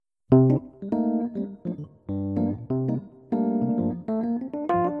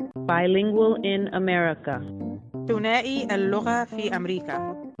Bilingual in America. ثنائي اللغة في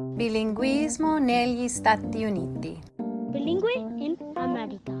أمريكا. Bilinguismo negli Stati Uniti. Bilingue in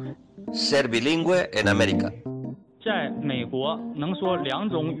America. Ser bilingüe en América. 在美国能说2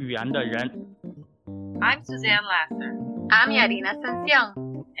种语言的人。 I'm Suzanne Lasser. I'm Yarina Sanción.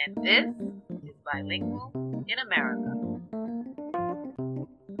 And this is Bilingual in America.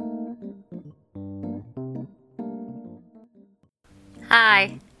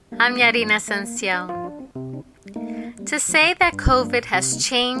 Hi, I'm Yarina Sanción. To say that COVID has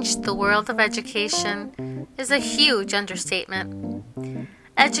changed the world of education is a huge understatement.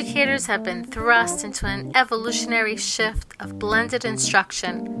 Educators have been thrust into an evolutionary shift of blended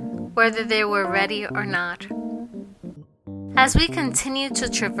instruction, whether they were ready or not. As we continue to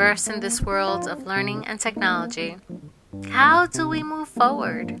traverse in this world of learning and technology, how do we move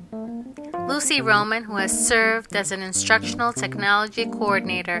forward? Lucy Roman, who has served as an instructional technology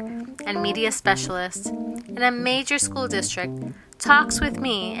coordinator and media specialist in a major school district, talks with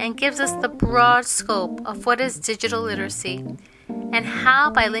me and gives us the broad scope of what is digital literacy and how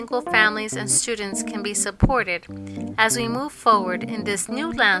bilingual families and students can be supported as we move forward in this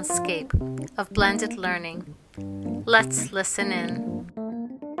new landscape of blended learning. Let's listen in.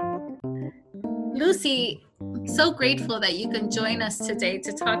 Lucy, so grateful that you can join us today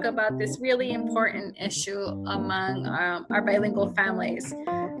to talk about this really important issue among our bilingual families.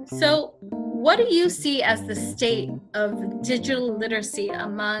 So, what do you see as the state of digital literacy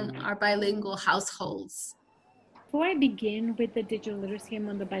among our bilingual households? Before I begin with the digital literacy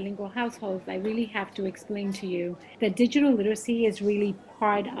among the bilingual households, I really have to explain to you that digital literacy is really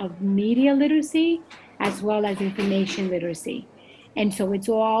part of media literacy as well as information literacy. And so it's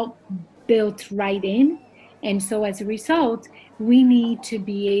all built right in. And so as a result, we need to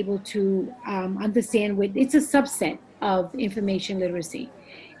be able to understand it's a subset of information literacy.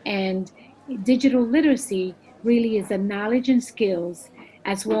 And digital literacy really is the knowledge and skills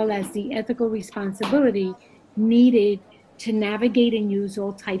as well as the ethical responsibility needed to navigate and use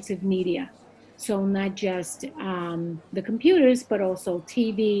all types of media. So not just the computers, but also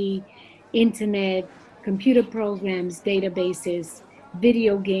TV, internet, computer programs, databases,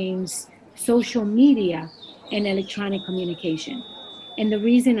 video games, social media, and electronic communication. And the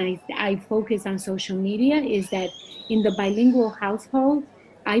reason I focus on social media is that in the bilingual household,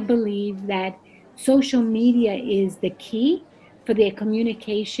 I believe that social media is the key for their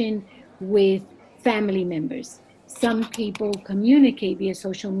communication with family members. Some people communicate via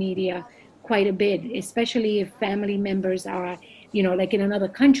social media quite a bit, especially if family members are, like in another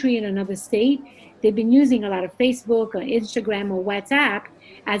country, in another state. They've been using a lot of Facebook or Instagram or WhatsApp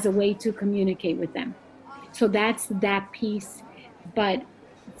as a way to communicate with them. So that's that piece. But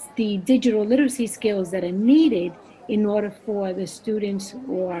the digital literacy skills that are needed in order for the students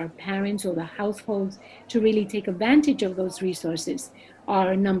or parents or the households to really take advantage of those resources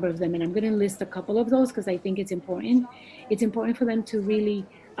are a number of them. And I'm going to list a couple of those because I think it's important. It's important for them to really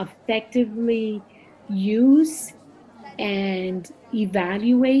effectively use and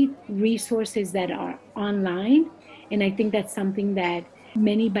evaluate resources that are online. And I think that's something that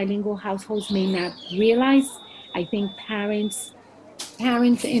many bilingual households may not realize. I think parents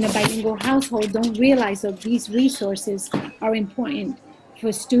in a bilingual household don't realize that these resources are important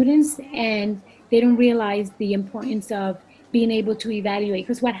for students, and they don't realize the importance of being able to evaluate.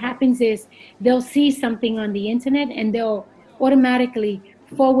 Because what happens is they'll see something on the internet and they'll automatically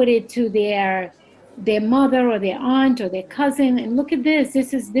forward it to their mother or their aunt or their cousin, and look at this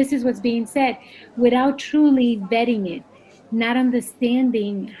is what's being said, without truly vetting it, not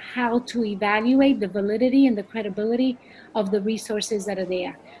understanding how to evaluate the validity and the credibility of the resources that are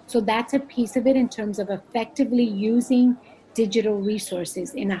there. So that's a piece of it in terms of effectively using digital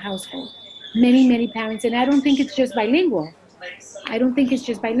resources in a household. Many parents, and I don't think it's just bilingual. I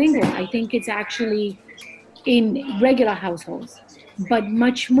think it's actually in regular households, but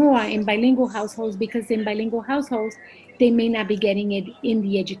much more in bilingual households, because in bilingual households, they may not be getting it in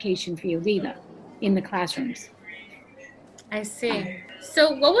the education field either, in the classrooms. I see.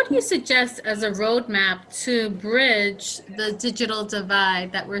 So what would you suggest as a roadmap to bridge the digital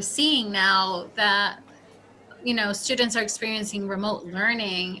divide that we're seeing now that, students are experiencing remote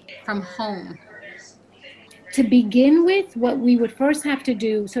learning from home? To begin with, what we would first have to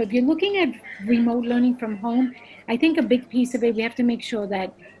do, so if you're looking at remote learning from home, I think a big piece of it, we have to make sure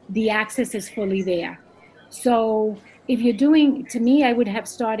that the access is fully there. So if you're doing, to me, I would have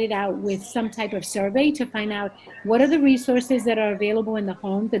started out with some type of survey to find out what are the resources that are available in the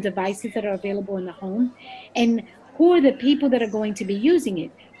home, the devices that are available in the home, and who are the people that are going to be using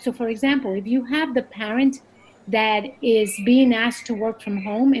it. So for example, if you have the parent that is being asked to work from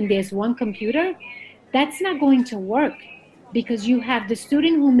home and there's one computer, that's not going to work, because you have the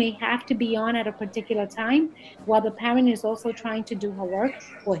student who may have to be on at a particular time while the parent is also trying to do her work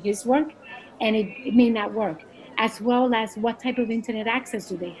or his work, and it may not work. As well as what type of internet access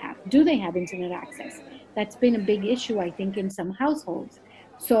do they have? Do they have internet access? That's been a big issue, I think, in some households.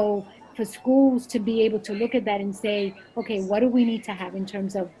 So for schools to be able to look at that and say, okay, what do we need to have in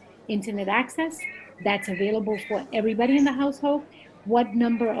terms of internet access that's available for everybody in the household? What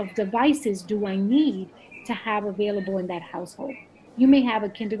number of devices do I need to have available in that household? You may have a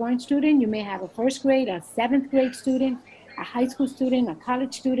kindergarten student, you may have a first grade, a seventh grade student, a high school student, a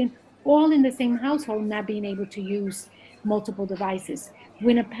college student, all in the same household, not being able to use multiple devices.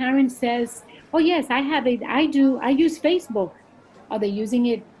 When a parent says, oh yes, I use Facebook. Are they using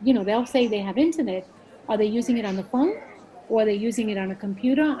it, they'll say they have internet. Are they using it on the phone? Or are they using it on a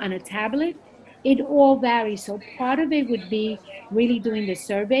computer, on a tablet? It all varies. So part of it would be really doing the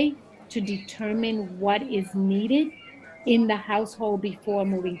survey to determine what is needed in the household before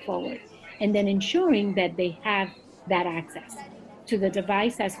moving forward. And then ensuring that they have that access to the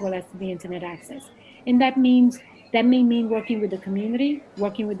device as well as to the internet access. And that may mean working with the community,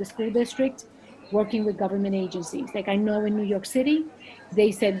 working with the school district, working with government agencies. Like I know in New York City, they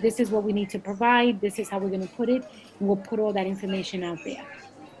said, this is what we need to provide, this is how we're gonna put it, and we'll put all that information out there.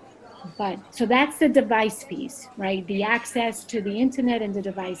 But so that's the device piece, right? The access to the internet and the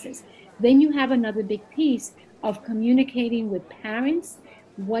devices. Then you have another big piece of communicating with parents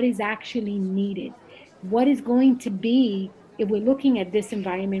what is actually needed. What is going to be, if we're looking at this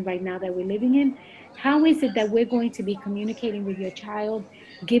environment right now that we're living in, how is it that we're going to be communicating with your child,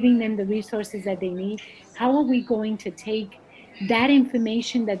 giving them the resources that they need? How are we going to take that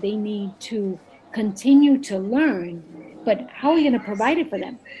information that they need to continue to learn, but how are we going to provide it for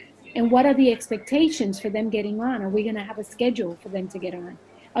them? And what are the expectations for them getting on? Are we going to have a schedule for them to get on?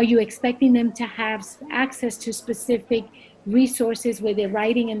 Are you expecting them to have access to specific resources where they're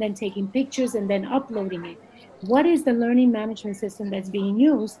writing and then taking pictures and then uploading it? What is the learning management system that's being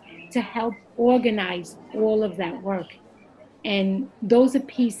used to help organize all of that work? And those are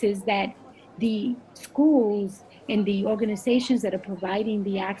pieces that the schools and the organizations that are providing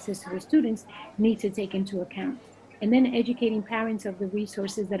the access to the students need to take into account. And then educating parents of the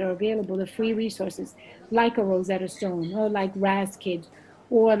resources that are available, the free resources, like a Rosetta Stone, or like RazKids,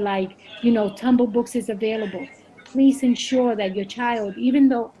 or like, Tumble Books is available. Please ensure that your child, even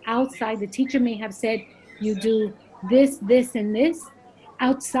though outside the teacher may have said, you do this, this, and this,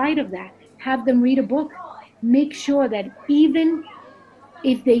 outside of that, have them read a book. Make sure that even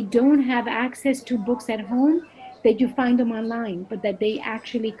if they don't have access to books at home, that you find them online, but that they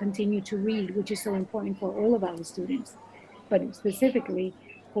actually continue to read, which is so important for all of our students, but specifically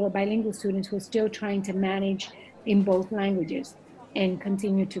for bilingual students who are still trying to manage in both languages and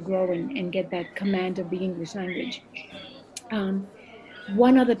continue to grow and get that command of the English language.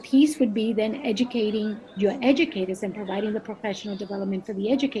 One other piece would be then educating your educators and providing the professional development for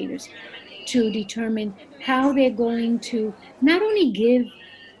the educators to determine how they're going to not only give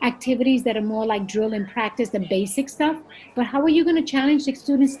activities that are more like drill and practice, the basic stuff, but how are you going to challenge the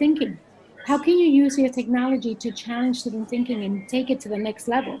students' thinking? How can you use your technology to challenge student thinking and take it to the next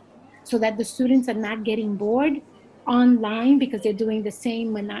level so that the students are not getting bored online because they're doing the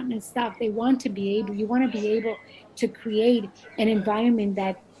same monotonous stuff? You want to be able to create an environment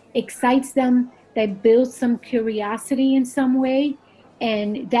that excites them, that builds some curiosity in some way.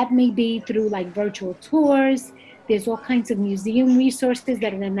 And that may be through like virtual tours. There's all kinds of museum resources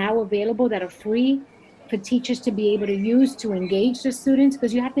that are now available that are free for teachers to be able to use to engage the students,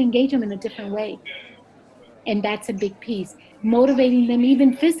 because you have to engage them in a different way. And that's a big piece. Motivating them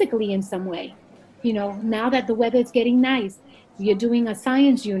even physically in some way. Now that the weather is getting nice, you're doing a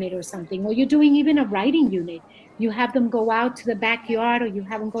science unit or something, or you're doing even a writing unit. You have them go out to the backyard, or you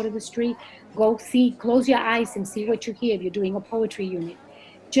have them go to the street, close your eyes and see what you hear if you're doing a poetry unit.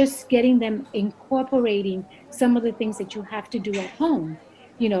 Just getting them incorporating some of the things that you have to do at home.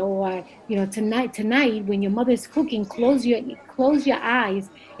 Tonight when your mother's cooking, close your eyes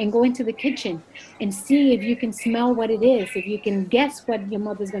and go into the kitchen and see if you can smell what it is, if you can guess what your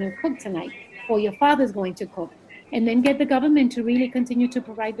mother's going to cook tonight or your father's going to cook. And then get the government to really continue to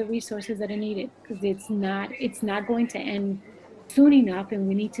provide the resources that are needed, because it's not going to end soon enough, and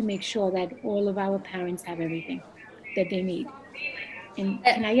we need to make sure that all of our parents have everything that they need. And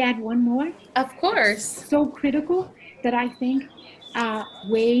can I add one more? Of course. So critical that I think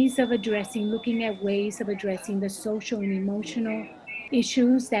looking at ways of addressing the social and emotional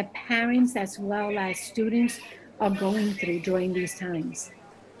issues that parents as well as students are going through during these times.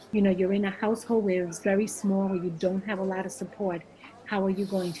 You're in a household where it's very small, where you don't have a lot of support. How are you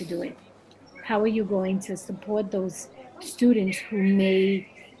going to do it? How are you going to support those students who may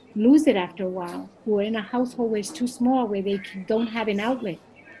lose it after a while, who are in a household where it's too small, where they don't have an outlet?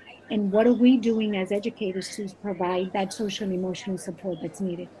 And what are we doing as educators to provide that social and emotional support that's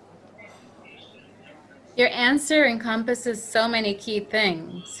needed? Your answer encompasses so many key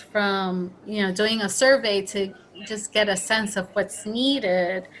things, from doing a survey to just get a sense of what's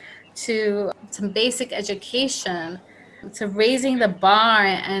needed, to some basic education, to raising the bar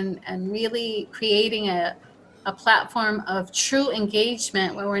and really creating a platform of true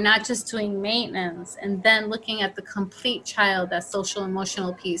engagement where we're not just doing maintenance and then looking at the complete child, that social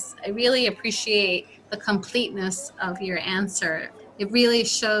emotional piece. I really appreciate the completeness of your answer. It really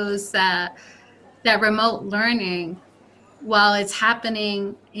shows that remote learning, while it's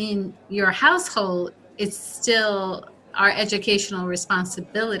happening in your household, it's still our educational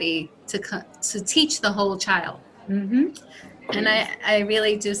responsibility to teach the whole child. Mm-hmm. And I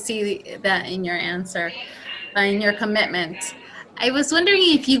really do see that in your answer, in your commitment. I was wondering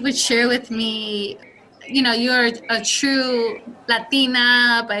if you would share with me, you're a true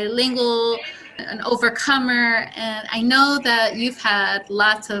Latina, bilingual, an overcomer, and I know that you've had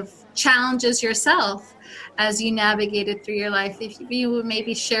lots of challenges yourself as you navigated through your life. If you would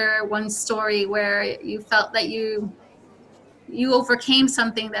maybe share one story where you felt that you overcame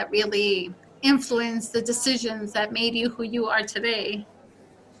something that really influenced the decisions that made you who you are today.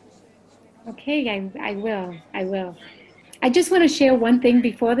 Okay, I will. I just want to share one thing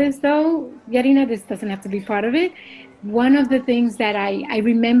before this, though. Yarina, this doesn't have to be part of it. One of the things that I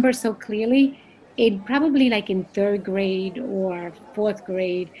remember so clearly, it probably like in 3rd grade or 4th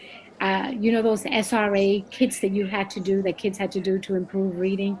grade, those SRA kits that kids had to do to improve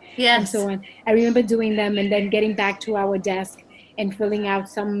reading, yes, and so on. I remember doing them and then getting back to our desk and filling out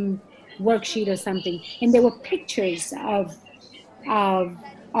some worksheet or something. And there were pictures of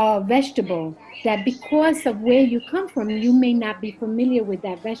a vegetable that, because of where you come from, you may not be familiar with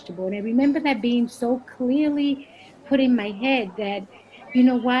that vegetable. And I remember that being so clearly put in my head that, you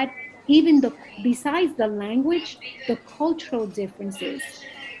know what, even besides the language, the cultural differences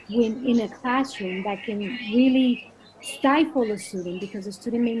when in a classroom that can really stifle a student, because a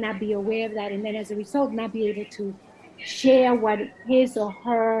student may not be aware of that, and then as a result not be able to share what his or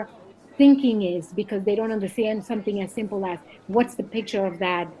her thinking is, because they don't understand something as simple as what's the picture of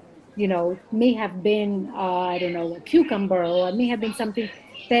that. May have been a cucumber, or it may have been something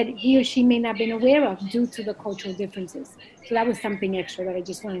that he or she may not have been aware of due to the cultural differences. So that was something extra that I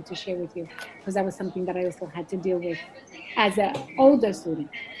just wanted to share with you, because that was something that I also had to deal with as an older student.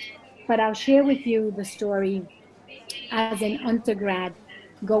 But I'll share with you the story as an undergrad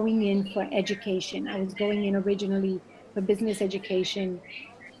going in for education. I was going in originally for business education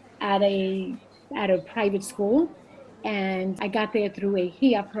at a private school, and I got there through a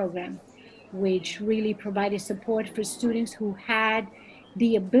HIA program, which really provided support for students who had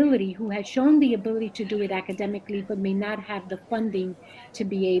shown the ability to do it academically, but may not have the funding to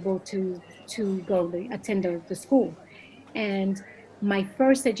be able to attend the school. And my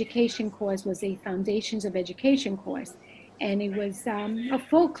first education course was a Foundations of Education course, and it was a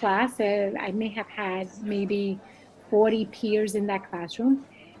full class. I may have had maybe 40 peers in that classroom.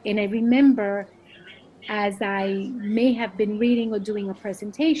 And I remember, as I may have been reading or doing a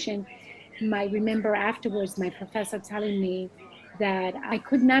presentation, I remember afterwards my professor telling me that I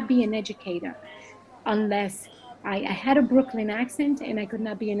could not be an educator unless I had a Brooklyn accent, and I could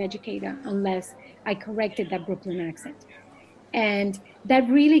not be an educator unless I corrected that Brooklyn accent. And that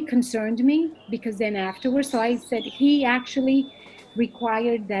really concerned me, because then afterwards, so I said, he actually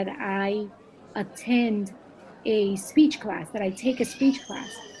required that I attend a speech class, that I take a speech class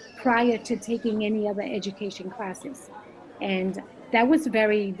prior to taking any other education classes. And that was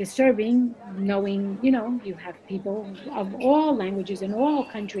very disturbing, knowing, you have people of all languages in all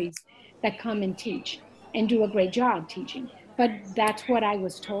countries that come and teach and do a great job teaching. But that's what I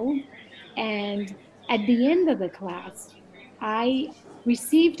was told. And at the end of the class, I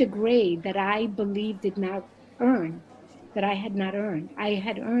received a grade that I believed did not earn, that I had not earned. I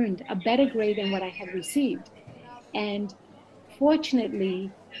had earned a better grade than what I had received. And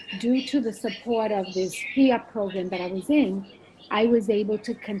fortunately, due to the support of this HIA program that I was in, I was able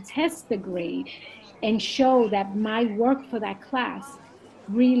to contest the grade and show that my work for that class,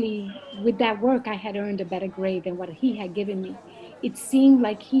 really, with that work, I had earned a better grade than what he had given me. It seemed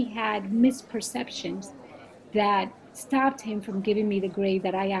like he had misperceptions that stopped him from giving me the grade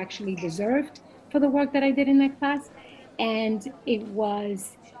that I actually deserved for the work that I did in that class. And it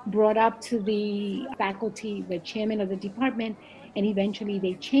was brought up to the faculty, the chairman of the department, And eventually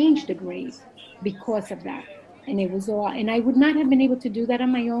they changed the grade because of that. And it was all, and I would not have been able to do that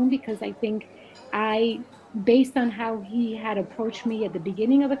on my own, because I think based on how he had approached me at the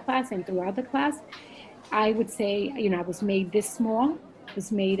beginning of the class and throughout the class, I would say, I was made this small,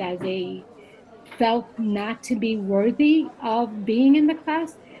 was made felt not to be worthy of being in the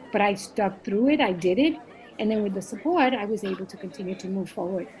class, but I stuck through it, I did it. And then with the support, I was able to continue to move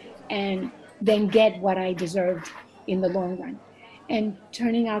forward and then get what I deserved in the long run. And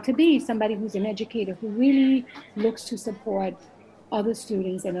turning out to be somebody who's an educator who really looks to support other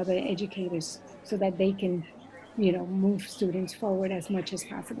students and other educators so that they can, move students forward as much as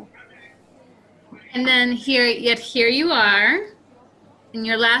possible. And then here you are. In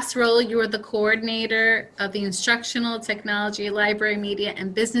your last role, you were the coordinator of the Instructional Technology, Library, Media,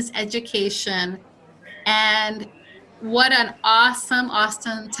 and Business Education. And what an awesome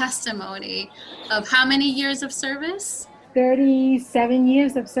testimony of how many years of service? 37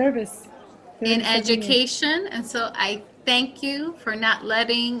 years of service. In education. And so I thank you for not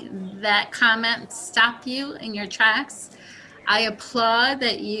letting that comment stop you in your tracks. I applaud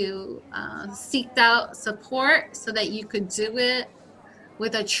that you seeked out support so that you could do it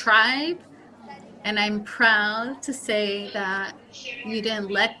with a tribe. And I'm proud to say that you didn't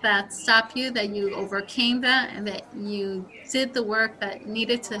let that stop you, that you overcame that, and that you did the work that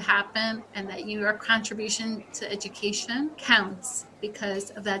needed to happen, and that your contribution to education counts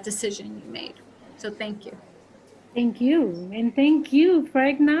because of that decision you made. So thank you. Thank you. And thank you for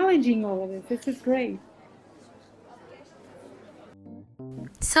acknowledging all of this. This is great.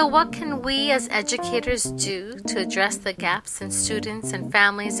 So what can we as educators do to address the gaps in students and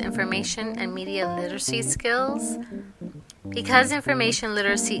families' information and media literacy skills? Because information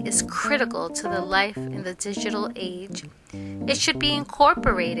literacy is critical to the life in the digital age, it should be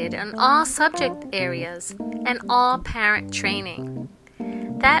incorporated in all subject areas and all parent training.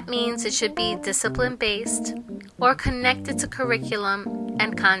 That means it should be discipline-based or connected to curriculum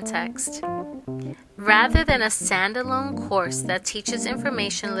and context, rather than a standalone course that teaches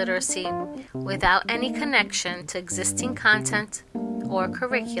information literacy without any connection to existing content or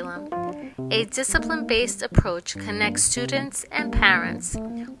curriculum. A discipline-based approach connects students and parents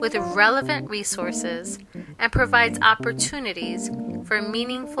with relevant resources and provides opportunities for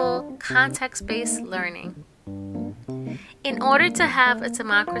meaningful, context-based learning. In order to have a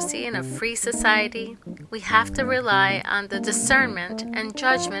democracy and a free society, we have to rely on the discernment and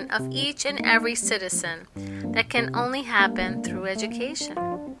judgment of each and every citizen that can only happen through education.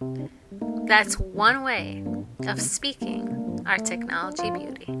 That's one way of speaking our technology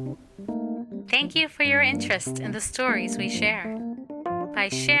beauty. Thank you for your interest in the stories we share. By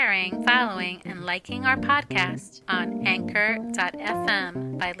sharing, following, and liking our podcast on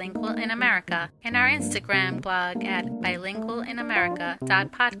Anchor.fm Bilingual in America and our Instagram blog at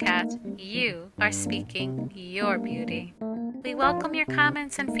bilingualinamerica.podcast, you are speaking your beauty. We welcome your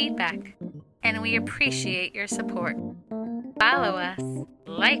comments and feedback, and we appreciate your support. Follow us,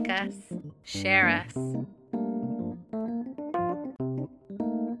 like us, share us.